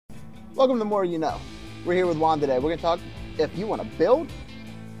Welcome to More You Know. We're here with Juan today. We're going to talk if you want to build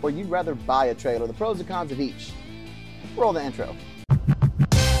or you'd rather buy a trailer, the pros and cons of each. Roll the intro.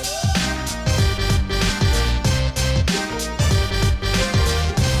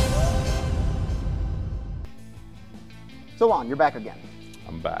 So Juan, you're back again.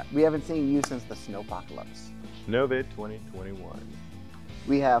 I'm back. We haven't seen you since the snowpocalypse. Snowvid 2021.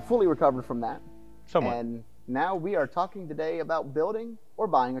 We have fully recovered from that. Somewhat. And now we are talking today about building or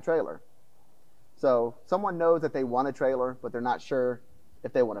buying a trailer. So someone knows that they want a trailer, but they're not sure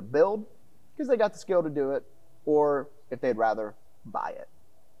if they want to build because they got the skill to do it, or if they'd rather buy it.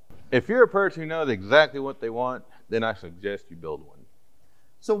 If you're a person who knows exactly what they want, then I suggest you build one.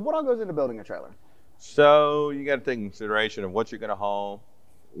 So what all goes into building a trailer? So you got to take consideration of what you're going to haul,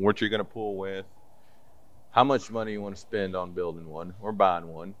 what you're going to pull with, how much money you want to spend on building one or buying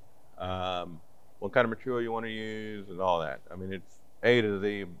one, what kind of material you want to use, and all that. I mean, it's A to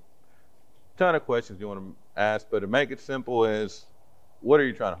Z. Ton of questions you want to ask, but to make it simple is, what are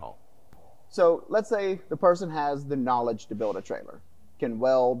you trying to haul? So let's say the person has the knowledge to build a trailer, can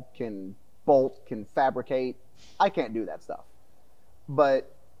weld, can bolt, can fabricate. I can't do that stuff.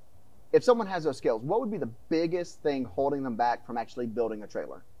 But if someone has those skills, what would be the biggest thing holding them back from actually building a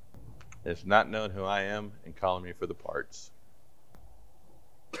trailer? It's not knowing who I am and calling me for the parts.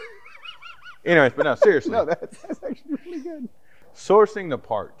 Anyways, but no, seriously. No, that's actually really good. Sourcing the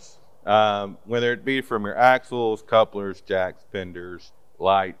parts, whether it be from your axles, couplers, jacks, fenders,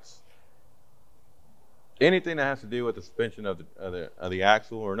 lights, anything that has to do with the suspension of the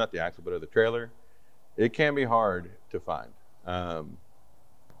axle, or not the axle, but of the trailer, it can be hard to find.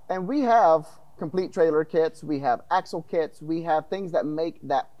 And we have complete trailer kits, we have axle kits, we have things that make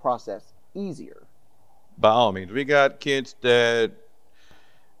that process easier. By all means, we got kits that,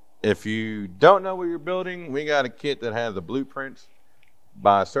 if you don't know what you're building, we got a kit that has the blueprints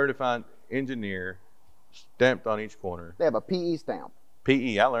by a certified engineer stamped on each corner. They have a PE stamp.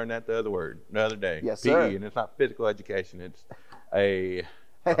 PE, I learned that the other day. Yes, PE, sir. and it's not physical education. It's a...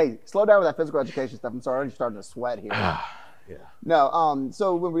 Hey, slow down with that physical education stuff. I'm sorry, I'm starting to sweat here. Yeah. No,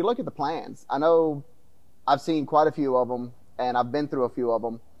 so when we look at the plans, I know I've seen quite a few of them, and I've been through a few of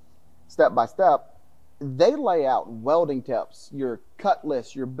them, step by step. They lay out welding tips, your cut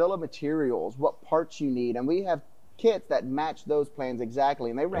list, your bill of materials, what parts you need, and we have kits that match those plans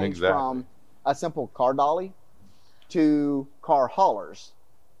exactly, and they range from a simple car dolly to car haulers,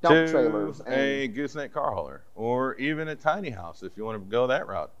 dump trailers, a gooseneck car hauler, or even a tiny house if you want to go that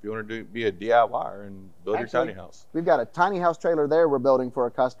route. If you want to be a DIYer and build your tiny house. We've got a tiny house trailer there we're building for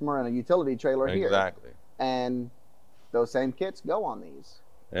a customer, and a utility trailer here. Exactly. And those same kits go on these.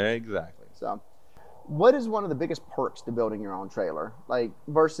 Exactly. So what is one of the biggest perks to building your own trailer? Like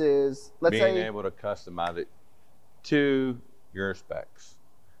versus, let's say, being able to customize it to your specs.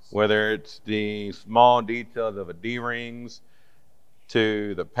 Whether it's the small details of a D-rings,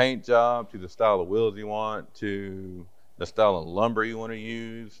 to the paint job, to the style of wheels you want, to the style of lumber you want to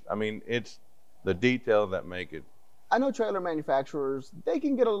use. I mean, it's the details that make it. I know trailer manufacturers, they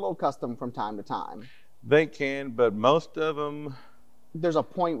can get a little custom from time to time. They can, but most of them, there's a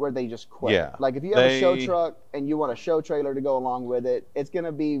point where they just quit. Yeah, like if you have a show truck and you want a show trailer to go along with it, it's going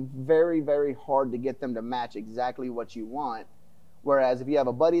to be very, very hard to get them to match exactly what you want. Whereas if you have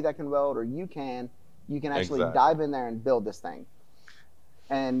a buddy that can weld, or you can actually dive in there and build this thing.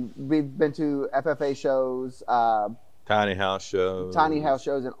 And we've been to FFA shows, tiny house shows,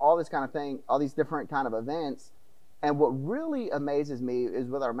 and all this kind of thing, all these different kind of events. And what really amazes me is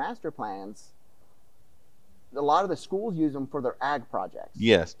with our master plans, a lot of the schools use them for their ag projects.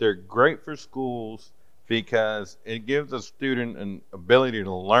 Yes, they're great for schools because it gives a student an ability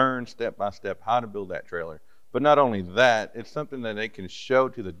to learn step by step how to build that trailer. But not only that, it's something that they can show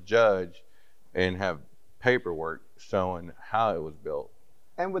to the judge and have paperwork showing how it was built.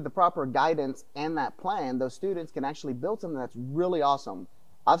 And with the proper guidance and that plan, those students can actually build something that's really awesome.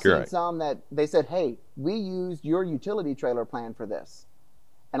 I've seen some that they said, hey, we used your utility trailer plan for this.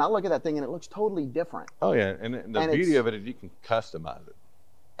 And I look at that thing and it looks totally different. Oh, yeah. And the beauty of it is you can customize it.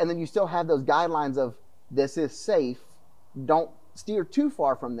 And then you still have those guidelines of this is safe. Don't steer too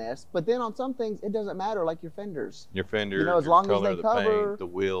far from this. But then on some things, it doesn't matter, like your fenders. Your fenders, as long as they cover paint, the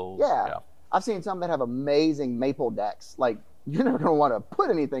wheels. Yeah. I've seen some that have amazing maple decks. Like, you're never going to want to put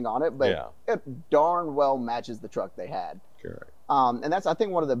anything on it, but it darn well matches the truck they had. Correct. And that's, I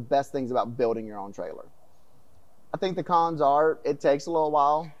think, one of the best things about building your own trailer. I think the cons are it takes a little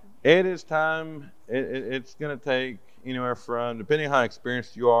while. It is time. It's going to take anywhere from, depending on how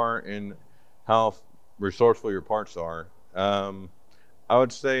experienced you are and how resourceful your parts are. I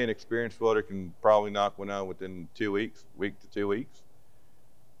would say an experienced welder can probably knock one out within 2 weeks, week to 2 weeks.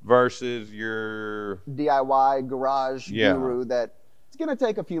 versus your DIY garage Yeah. guru that it's going to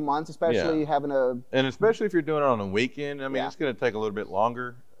take a few months, especially having a. and especially if you're doing it on a weekend. I mean, Yeah. it's going to take a little bit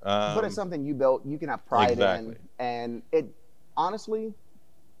longer. But it's something you built, you can have pride Exactly. in, and it honestly,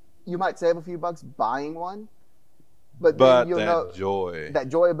 you might save a few bucks buying one, but then but you'll that know joy. that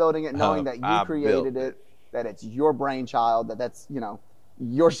joy of building it, knowing that you I created built it, that it's your brainchild, that's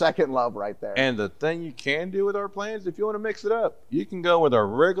your second love right there. And the thing you can do with our plans, if you want to mix it up, you can go with our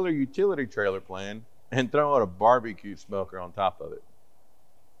regular utility trailer plan and throw out a barbecue smoker on top of it.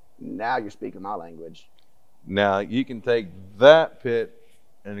 Now you're speaking my language. Now you can take that pit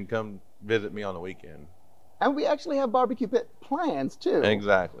and then come visit me on the weekend. And we actually have barbecue pit plans too.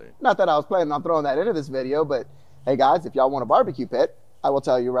 Exactly. Not that I was planning on throwing that into this video, but hey guys, if y'all want a barbecue pit, I will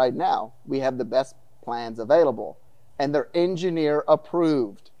tell you right now, we have the best plans available. And they're engineer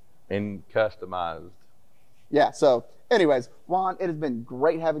approved. And customized. Yeah, so anyways, Juan, it has been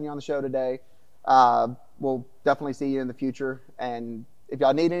great having you on the show today. We'll definitely see you in the future. And if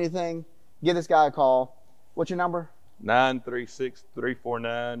y'all need anything, give this guy a call. What's your number?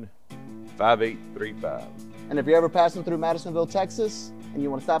 936-349-5835. And if you're ever passing through Madisonville, Texas, and you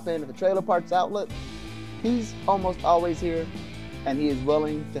want to stop in at the Trailer Parts Outlet, he's almost always here, and he is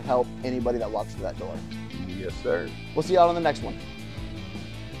willing to help anybody that walks through that door. Yes, sir. We'll see y'all on the next one.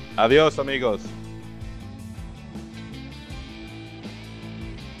 Adios, amigos.